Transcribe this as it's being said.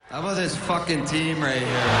How about this fucking team right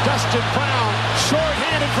here? Dustin Brown,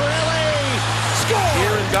 short-handed for L.A. Score!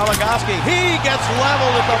 Here is Goligoski. He gets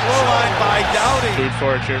leveled at the blue line by Doughty.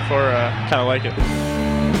 Cheered for, kind of like it.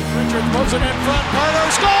 Richard moves it in front.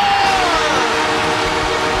 Carter scores!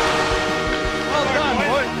 Well done,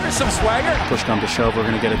 boy. There's some swagger. Push come to shove, we're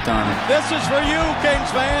going to get it done. This is for you,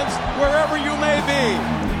 Kings fans, wherever you may be.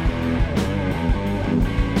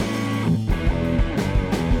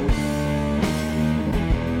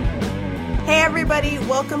 Hey everybody,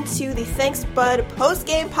 welcome to the Thanks Bud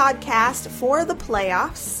post-game podcast for the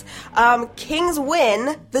playoffs. Kings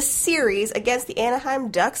win the series against the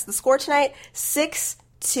Anaheim Ducks. The score tonight,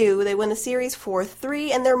 6-2. They win the series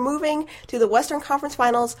 4-3, and they're moving to the Western Conference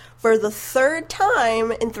Finals for the third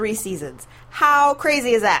time in 3 seasons. How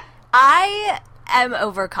crazy is that? I am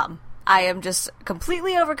overcome. I am just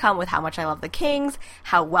completely overcome with how much I love the Kings,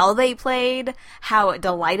 how well they played, how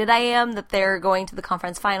delighted I am that they're going to the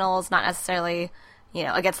conference finals, not necessarily,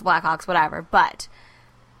 against the Blackhawks, whatever, but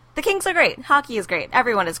the Kings are great. Hockey is great.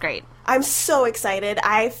 Everyone is great. I'm so excited.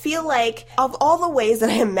 I feel like of all the ways that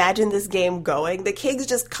I imagine this game going, the Kings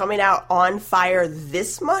just coming out on fire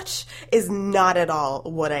this much is not at all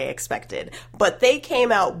what I expected. But they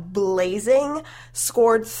came out blazing,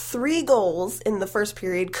 scored 3 goals in the first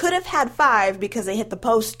period, could have had 5 because they hit the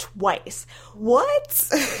post twice. What?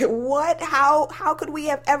 What? How could we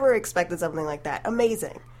have ever expected something like that?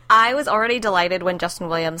 Amazing. I was already delighted when Justin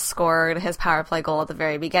Williams scored his power play goal at the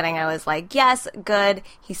very beginning. I was like, yes, good.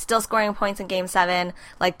 He's still scoring points in Game 7.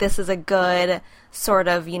 Like, this is a good sort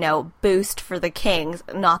of, boost for the Kings.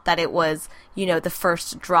 Not that it was, the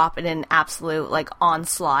first drop in an absolute,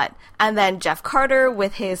 onslaught. And then Jeff Carter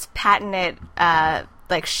with his patented,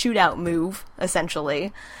 shootout move,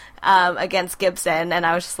 essentially. Against Gibson, and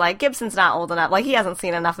I was just like, Gibson's not old enough. He hasn't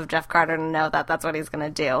seen enough of Jeff Carter to know that that's what he's going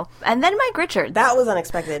to do. And then Mike Richards. That was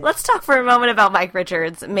unexpected. Let's talk for a moment about Mike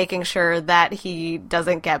Richards, making sure that he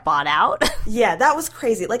doesn't get bought out. Yeah, that was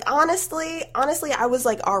crazy. Honestly, I was,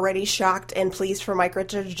 already shocked and pleased for Mike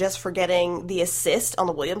Richards just for getting the assist on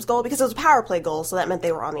the Williams goal, because it was a power play goal, so that meant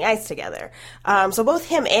they were on the ice together. So both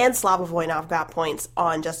him and Slava Voinov got points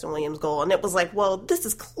on Justin Williams' goal, and it was like, well, this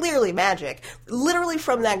is clearly magic. Literally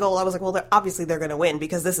from that goal, I was like, well, obviously they're going to win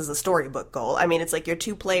because this is a storybook goal. I mean, it's like your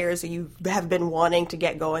 2 players who you have been wanting to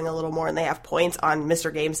get going a little more, and they have points on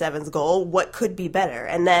Mr. Game 7's goal. What could be better?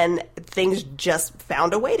 And then things just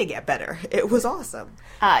found a way to get better. It was awesome.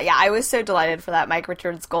 Yeah, I was so delighted for that Mike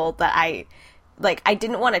Richards goal that I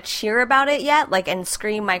didn't want to cheer about it yet, and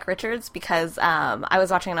scream Mike Richards, because I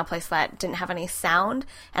was watching in a place that didn't have any sound,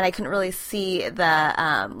 and I couldn't really see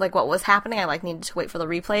the, what was happening. I, needed to wait for the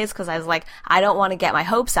replays, because I was like, I don't want to get my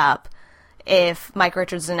hopes up if Mike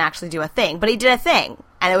Richards didn't actually do a thing. But he did a thing,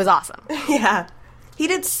 and it was awesome. Yeah. He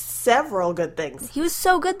did several good things. He was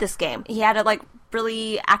so good this game. He had a,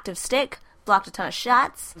 really active stick, blocked a ton of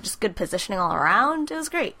shots, just good positioning all around. It was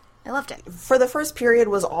great. I loved it. For the first period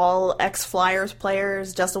was all ex-Flyers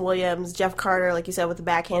players, Justin Williams, Jeff Carter, like you said, with the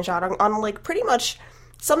backhand shot on pretty much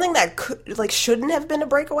something that could, shouldn't have been a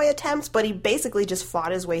breakaway attempt, but he basically just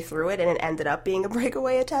fought his way through it, and it ended up being a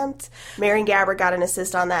breakaway attempt. Marian Gaborik got an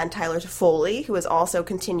assist on that, and Tyler Toffoli, who has also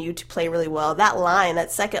continued to play really well.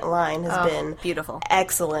 That second line has been beautiful,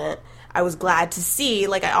 excellent. I was glad to see,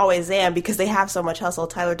 I always am, because they have so much hustle.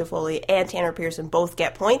 Tyler Toffoli and Tanner Pearson both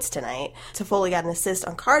get points tonight. Toffoli got an assist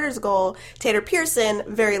on Carter's goal. Tanner Pearson,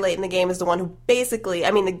 very late in the game, is the one who basically,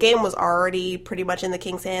 the game was already pretty much in the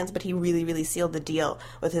Kings' hands, but he really, really sealed the deal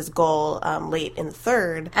with his goal late in the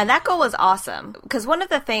third. And that goal was awesome, because one of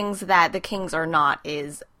the things that the Kings are not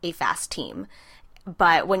is a fast team.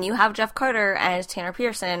 But when you have Jeff Carter and Tanner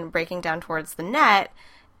Pearson breaking down towards the net,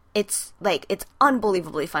 it's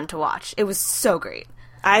unbelievably fun to watch. It was so great.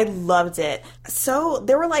 I loved it. So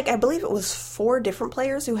there were I believe it was 4 different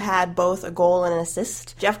players who had both a goal and an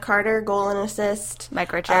assist. Jeff Carter, goal and assist.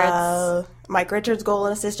 Mike Richards. Mike Richards, goal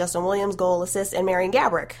and assist. Justin Williams, goal, assist. And Marian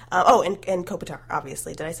Gaborik. And Kopitar,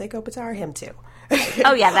 obviously. Did I say Kopitar? Him too.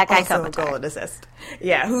 Oh, yeah, that guy also Kopitar. Goal and assist.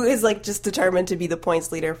 Yeah, who is just determined to be the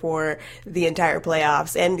points leader for the entire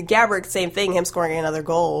playoffs. And Gaborik, same thing, him scoring another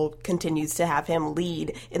goal continues to have him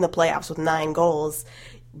lead in the playoffs with 9 goals.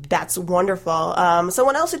 That's wonderful.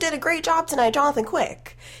 Someone else who did a great job tonight, Jonathan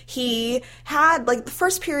Quick. He had, the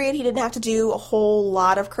first period, he didn't have to do a whole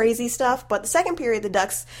lot of crazy stuff, but the second period, the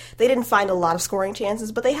Ducks, they didn't find a lot of scoring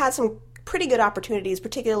chances, but they had some pretty good opportunities,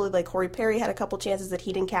 particularly like Corey Perry had a couple chances that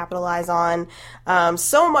he didn't capitalize on.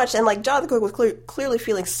 So much, and like Jonathan Quick was clearly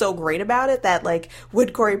feeling so great about it that like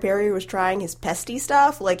when Corey Perry was trying his pesty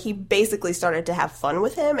stuff, like he basically started to have fun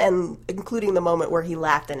with him, and including the moment where he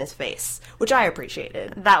laughed in his face, which I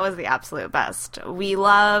appreciated. That was the absolute best. We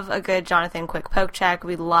love a good Jonathan Quick poke check.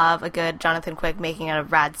 We love a good Jonathan Quick making a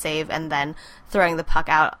rad save and then throwing the puck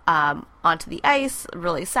out onto the ice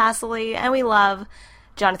really sassily. And we love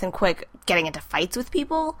Jonathan Quick getting into fights with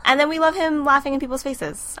people. And then we love him laughing in people's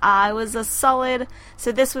faces. This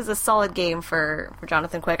was a solid game for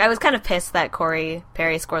Jonathan Quick. I was kind of pissed that Corey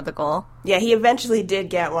Perry scored the goal. Yeah, he eventually did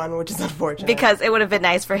get one, which is unfortunate. Because it would have been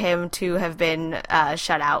nice for him to have been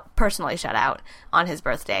personally shut out on his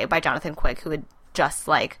birthday by Jonathan Quick, who had just,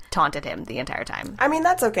 like, taunted him the entire time. I mean,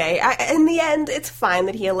 that's okay. In the end, it's fine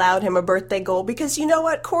that he allowed him a birthday goal because you know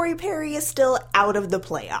what? Corey Perry is still out of the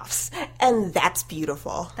playoffs, and that's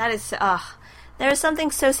beautiful. That is, there is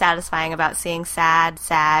something so satisfying about seeing sad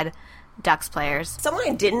Ducks players. Someone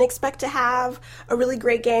I didn't expect to have a really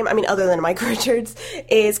great game, I mean, other than Mike Richards,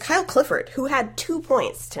 is Kyle Clifford, who had 2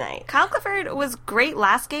 points tonight. Kyle Clifford was great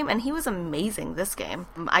last game, and he was amazing this game.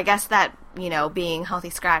 I guess that, being healthy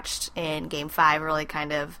scratched in Game 5 really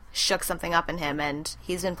kind of shook something up in him, and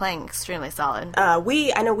he's been playing extremely solid.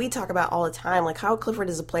 I know we talk about all the time, like, Kyle Clifford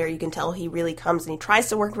is a player you can tell he really comes and he tries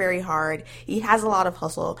to work very hard. He has a lot of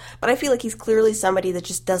hustle, but I feel like he's clearly somebody that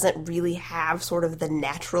just doesn't really have sort of the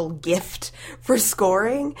natural gift for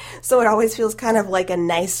scoring, so it always feels kind of like a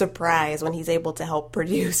nice surprise when he's able to help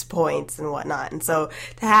produce points and whatnot. And so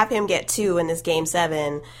to have him get 2 in this Game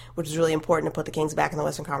 7, which is really important to put the Kings back in the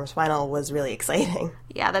Western Conference Final, was really exciting.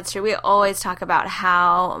 Yeah, that's true. We always talk about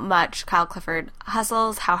how much Kyle Clifford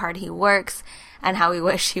hustles, how hard he works, and how we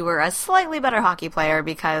wish he were a slightly better hockey player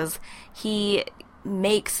because he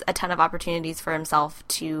makes a ton of opportunities for himself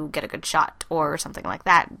to get a good shot or something like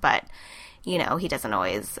that, but he doesn't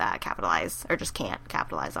always capitalize or just can't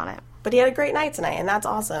capitalize on it. But he had a great night tonight, and that's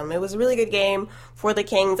awesome. It was a really good game for the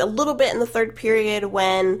Kings. A little bit in the third period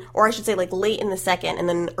like late in the second, and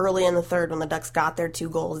then early in the third when the Ducks got their 2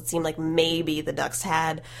 goals, it seemed like maybe the Ducks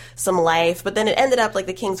had some life. But then it ended up like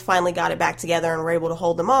the Kings finally got it back together and were able to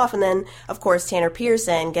hold them off. And then, of course, Tanner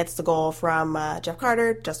Pearson gets the goal from Jeff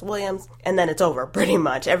Carter, Justin Williams, and then it's over pretty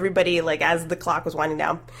much. Everybody, like as the clock was winding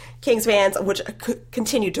down, Kings fans, which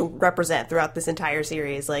continued to represent throughout this entire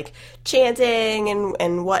series, like chanting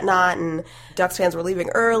and whatnot. And Ducks fans were leaving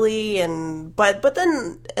early, but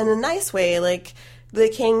then in a nice way, like the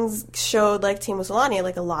Kings showed like Teemu Selanne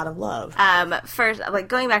like a lot of love. First, like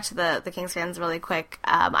going back to the Kings fans really quick,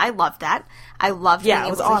 I loved that. I loved being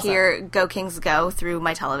able to hear "Go Kings Go" through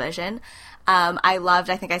my television. I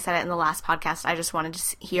think I said it in the last podcast, I just wanted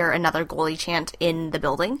to hear another goalie chant in the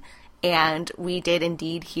building, and we did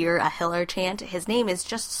indeed hear a Hiller chant. His name is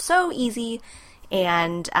just so easy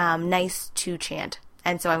and nice to chant.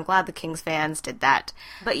 And so I'm glad the Kings fans did that.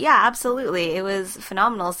 But yeah, absolutely. It was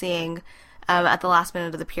phenomenal seeing at the last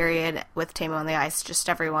minute of the period with Teemu on the ice, just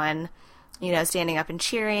everyone, standing up and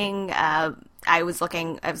cheering. I was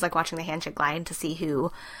watching the handshake line to see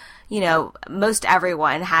who, most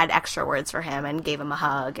everyone had extra words for him and gave him a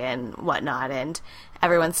hug and whatnot. And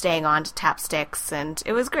everyone staying on to tap sticks. And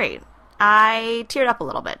it was great. I teared up a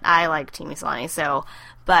little bit. I like Teemu Selanne,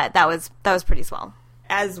 but that was pretty swell.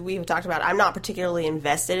 As we've talked about, I'm not particularly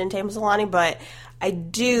invested in Teemu Selanne, but I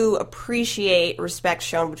do appreciate respect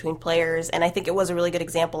shown between players, and I think it was a really good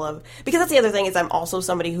example of, because that's the other thing, is I'm also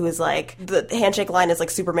somebody who is like, the handshake line is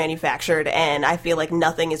like super manufactured, and I feel like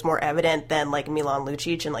nothing is more evident than like Milan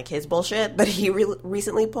Lucic and like his bullshit that he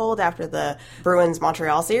recently pulled after the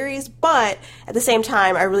Bruins-Montreal series, but at the same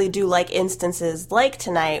time, I really do like instances like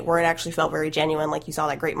tonight where it actually felt very genuine, like you saw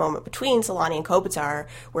that great moment between Selanne and Kopitar,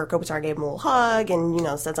 where Kopitar gave him a little hug and,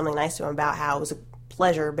 said something nice to him about how it was a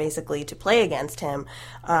pleasure basically to play against him.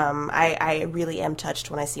 I really am touched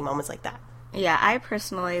when I see moments like that. Yeah, I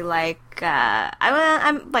personally like,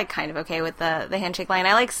 I'm like kind of okay with the handshake line.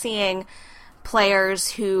 I like seeing players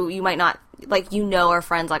who you might not, like, are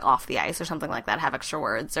friends like off the ice or something like that, have extra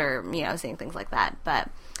words or, seeing things like that. But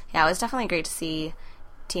yeah, it was definitely great to see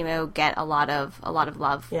Teemu get a lot of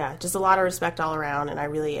love. Yeah, just a lot of respect all around, and I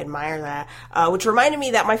really admire that. Which reminded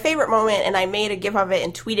me that my favorite moment, and I made a gif of it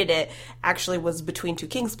and tweeted it, actually was between 2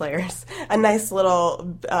 Kings players. A nice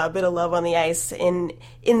little bit of love on the ice in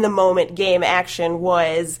the moment game action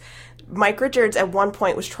was Mike Richards at one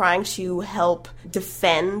point was trying to help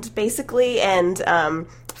defend, basically, and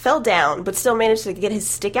fell down, but still managed to get his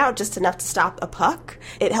stick out just enough to stop a puck.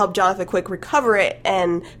 It helped Jonathan Quick recover it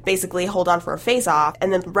and basically hold on for a face-off.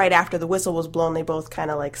 And then right after the whistle was blown, they both kind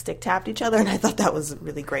of like stick-tapped each other, and I thought that was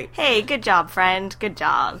really great. Hey, good job, friend. Good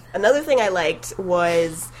job. Another thing I liked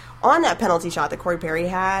was on that penalty shot that Corey Perry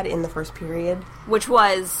had in the first period. Which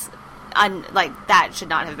was... that should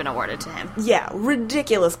not have been awarded to him. Yeah,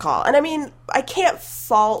 ridiculous call. And I mean, I can't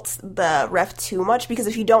fault the ref too much, because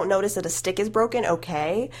if you don't notice that a stick is broken,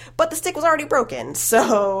 okay. But the stick was already broken,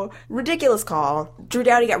 so ridiculous call. Drew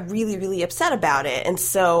Doughty got really, really upset about it. And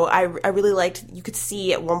so I really liked, you could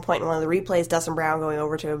see at one point in one of the replays, Dustin Brown going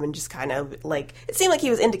over to him and just kind of like, it seemed like he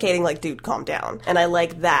was indicating like, dude, calm down. And I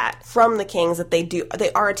like that from the Kings, that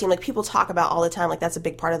they are a team, like people talk about all the time, like that's a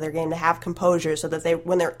big part of their game, to have composure so that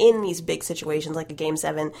when they're in these big situations like a Game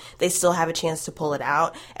 7, they still have a chance to pull it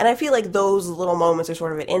out. And I feel like those little moments are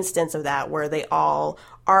sort of an instance of that, where they all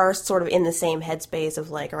are sort of in the same headspace of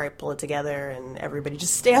like, all right, pull it together and everybody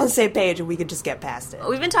just stay on the same page and we could just get past it.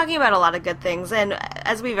 We've been talking about a lot of good things, and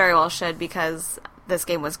as we very well should, because this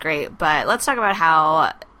game was great, but let's talk about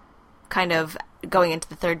how kind of going into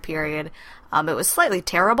the third period, it was slightly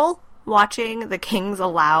terrible watching the Kings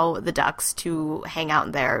allow the Ducks to hang out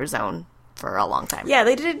in their zone for a long time. Yeah,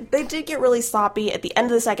 they did get really sloppy at the end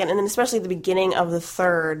of the second, and then especially at the beginning of the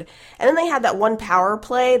third. And then they had that one power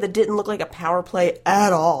play that didn't look like a power play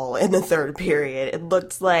at all in the third period. It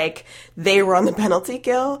looked like they were on the penalty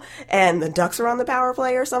kill and the Ducks were on the power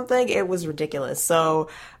play or something. It was ridiculous. So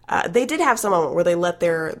they did have some moment where they let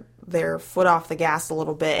their foot off the gas a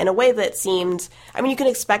little bit in a way that seemed, I mean, you can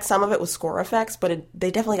expect some of it with score effects, but they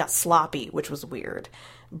definitely got sloppy, which was weird.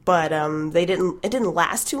 But it didn't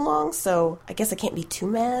last too long, so I guess I can't be too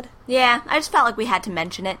mad. Yeah, I just felt like we had to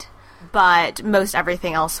mention it, but most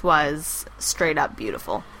everything else was straight up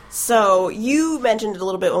beautiful. So you mentioned it a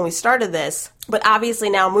little bit when we started this, but obviously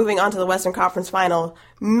now moving on to the Western Conference Final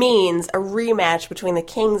means a rematch between the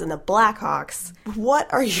Kings and the Blackhawks.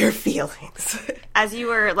 What are your feelings? As you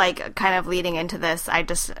were like kind of leading into this, I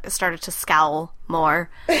just started to scowl more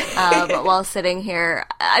while sitting here.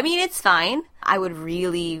 I mean, it's fine. I would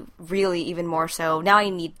really, really even more so. Now I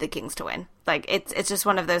need the Kings to win. Like it's just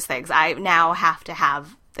one of those things. I now have to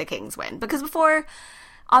have the Kings win, because before,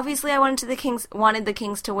 obviously, I wanted the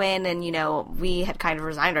Kings to win, and, you know, we had kind of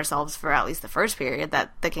resigned ourselves for at least the first period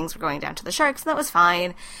that the Kings were going down to the Sharks, and that was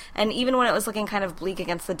fine. And even when it was looking kind of bleak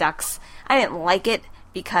against the Ducks, I didn't like it,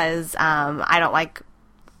 because I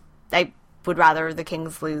would rather the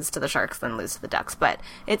Kings lose to the Sharks than lose to the Ducks, but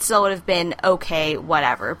it still would have been okay,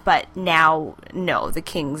 whatever. But now, no, the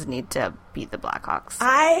Kings need to beat the Blackhawks.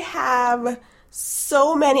 I have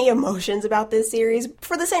so many emotions about this series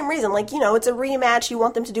for the same reason. Like, you know, it's a rematch. You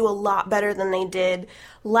want them to do a lot better than they did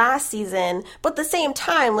last season. But at the same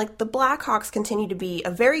time, like, the Blackhawks continue to be a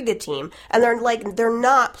very good team. And they're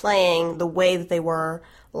not playing the way that they were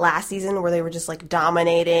last season, where they were just like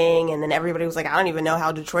dominating, and then everybody was like, I don't even know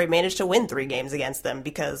how Detroit managed to win 3 games against them,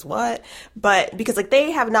 because what? But because like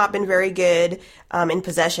they have not been very good in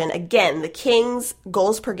possession. Again, the Kings'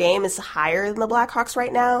 goals per game is higher than the Blackhawks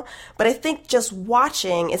right now, but I think just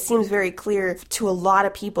watching, it seems very clear to a lot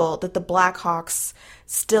of people that the Blackhawks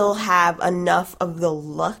still have enough of the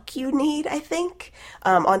luck you need, I think,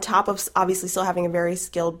 on top of obviously still having a very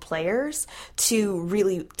skilled players to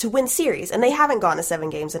win series. And they haven't gone to 7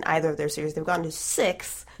 games in either of their series. They've gone to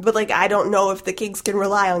 6. But, like, I don't know if the Kings can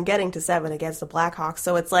rely on getting to 7 against the Blackhawks.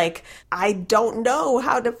 So it's like, I don't know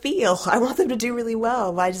how to feel. I want them to do really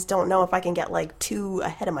well, but I just don't know if I can get, like, too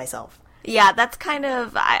ahead of myself. Yeah, that's kind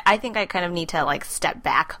of, I think I kind of need to, like, step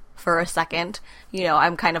back for a second. You know,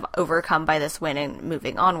 I'm kind of overcome by this win and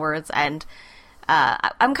moving onwards, and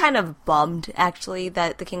I'm kind of bummed, actually,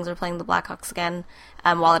 that the Kings are playing the Blackhawks again.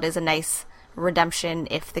 While it is a nice redemption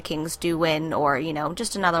if the Kings do win, or, you know,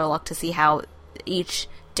 just another look to see how each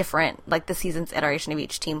different, like, the season's iteration of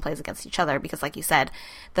each team plays against each other, because, like you said,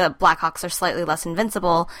 the Blackhawks are slightly less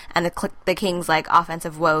invincible, and the Kings, like,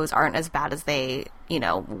 offensive woes aren't as bad as they, you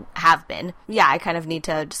know, have been. Yeah, I kind of need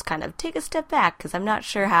to just kind of take a step back, because I'm not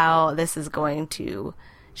sure how this is going to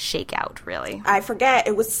shake out, really. I forget,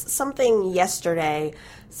 it was something yesterday,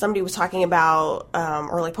 somebody was talking about,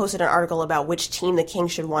 or like posted an article about which team the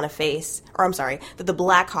Kings should want to face, or I'm sorry, that the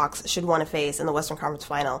Blackhawks should want to face in the Western Conference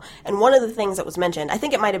Final. And one of the things that was mentioned, I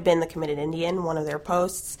think it might have been the Committed Indian, one of their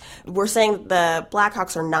posts, were saying that the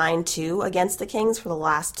Blackhawks are 9-2 against the Kings for the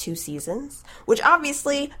last 2 seasons, which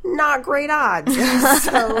obviously not great odds.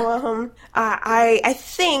 So I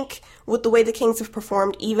think with the way the Kings have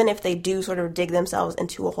performed, even if they do sort of dig themselves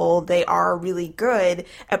into a hole, they are really good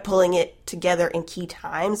at pulling it together in key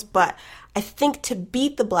times. But I think to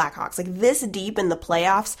beat the Blackhawks, like this deep in the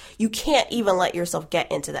playoffs, you can't even let yourself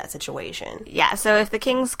get into that situation. Yeah, so if the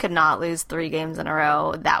Kings could not lose 3 games in a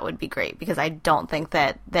row, that would be great, because I don't think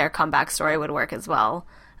that their comeback story would work as well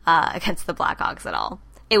against the Blackhawks at all.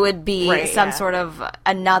 It would be sort of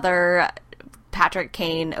another Patrick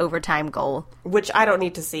Kane overtime goal, which I don't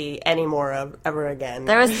need to see any more of ever again.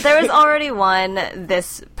 There was already one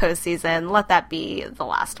this postseason. Let that be the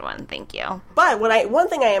last one. Thank you. But one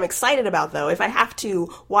thing I am excited about, though, if I have to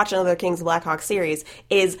watch another Kings Blackhawks series,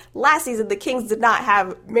 is last season the Kings did not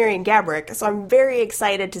have Marian Gaborik, so I'm very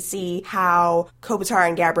excited to see how Kopitar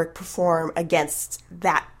and Gaborik perform against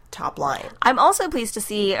that top line. I'm also pleased to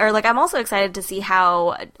see, I'm also excited to see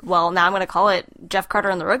how, well, now I'm going to call it Jeff Carter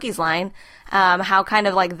and the rookies line, how kind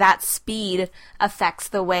of like that speed affects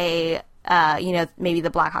the way, maybe the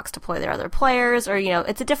Blackhawks deploy their other players, or,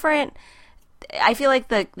 it's a different, I feel like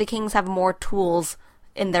the Kings have more tools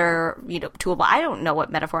in their, toolbox. I don't know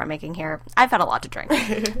what metaphor I'm making here. I've had a lot to drink.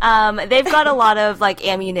 They've got a lot of,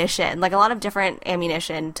 ammunition, a lot of different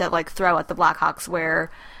ammunition to, throw at the Blackhawks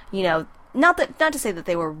where, not to say that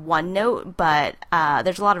they were one note, but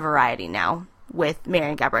there's a lot of variety now with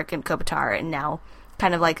Marian Gaborik and Kopitar, and now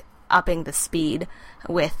kind of upping the speed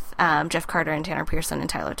with Jeff Carter and Tanner Pearson and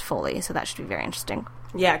Tyler Toffoli. So that should be very interesting.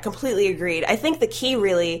 Yeah, completely agreed. I think the key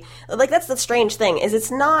really, that's the strange thing, is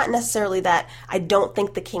it's not necessarily that I don't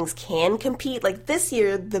think the Kings can compete. This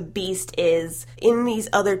year, the beast is, in these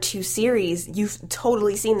other 2 series, you've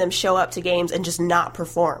totally seen them show up to games and just not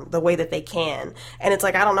perform the way that they can. And it's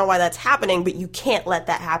I don't know why that's happening, but you can't let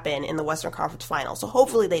that happen in the Western Conference Final. So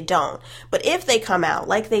hopefully they don't. But if they come out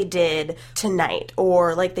like they did tonight,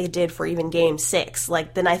 or like they did for even Game 6,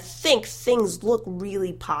 then I think things look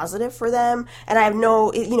really positive for them. And I have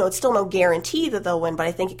it's still no guarantee that they'll win, but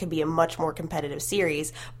I think it could be a much more competitive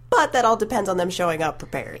series. But that all depends on them showing up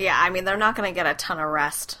prepared. Yeah, I mean, they're not going to get a ton of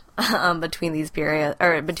rest between these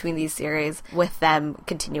series, with them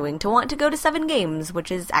continuing to want to go to 7 games,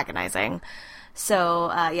 which is agonizing.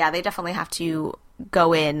 So, they definitely have to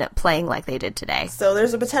go in playing like they did today. So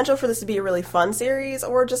there's a potential for this to be a really fun series,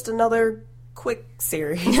 or just another quick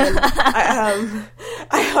series. And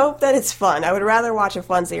I hope that it's fun. I would rather watch a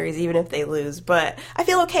fun series even if they lose, but I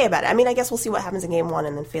feel okay about it. I mean, I guess we'll see what happens in Game 1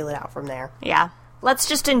 and then feel it out from there. Yeah. Let's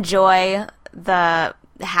just enjoy the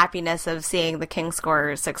happiness of seeing the Kings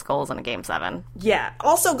score 6 goals in a Game 7. Yeah.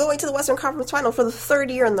 Also going to the Western Conference Final for the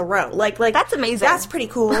 3rd year in the row. That's amazing. That's pretty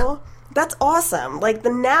cool. That's awesome.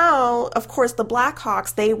 Now, of course, the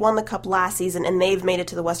Blackhawks, they won the Cup last season, and they've made it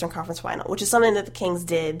to the Western Conference Final, which is something that the Kings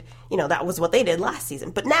did, that was what they did last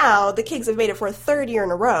season. But now, the Kings have made it for a 3rd year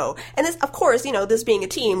in a row. And this, of course, this being a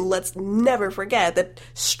team, let's never forget, that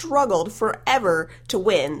struggled forever to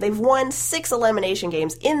win. They've won 6 elimination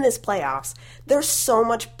games in this playoffs. There's so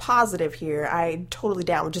much positive here. I'm totally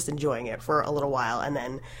down with just enjoying it for a little while, and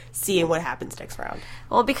then seeing what happens next round.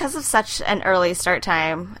 Well, because of such an early start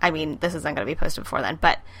time, I mean, this isn't going to be posted before then,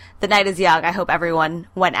 but the night is young. I hope everyone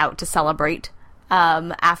went out to celebrate.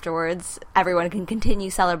 Afterwards, everyone can continue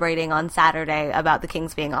celebrating on Saturday about the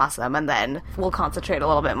Kings being awesome, and then we'll concentrate a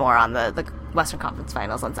little bit more on the Western Conference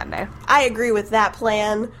Finals on Sunday. I agree with that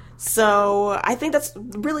plan. So I think that's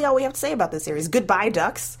really all we have to say about this series. Goodbye,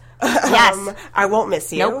 Ducks. Yes. I won't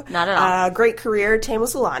miss you. Nope, not at all. Great career, Teemu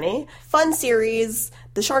Selanne. Fun series.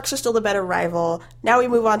 The Sharks are still the better rival. Now we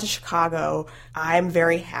move on to Chicago. I'm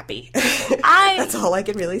very happy. That's all I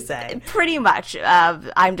can really say. Pretty much.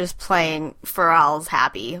 I'm just playing Pharrell's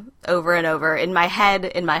Happy over and over in my head,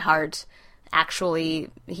 in my heart,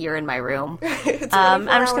 actually here in my room. I'm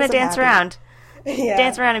just going to dance around. Yeah.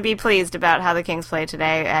 Dance around and be pleased about how the Kings play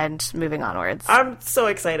today and moving onwards. I'm so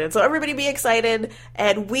excited. So everybody be excited.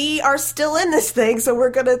 And we are still in this thing, so we're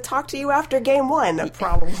going to talk to you after Game 1,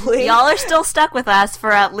 probably. Y'all are still stuck with us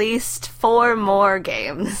for at least 4 more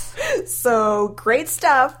games. So great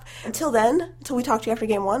stuff. Until then, until we talk to you after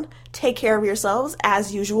Game 1, take care of yourselves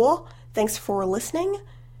as usual. Thanks for listening,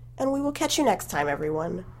 and we will catch you next time,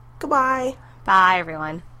 everyone. Goodbye. Bye,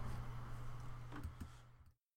 everyone.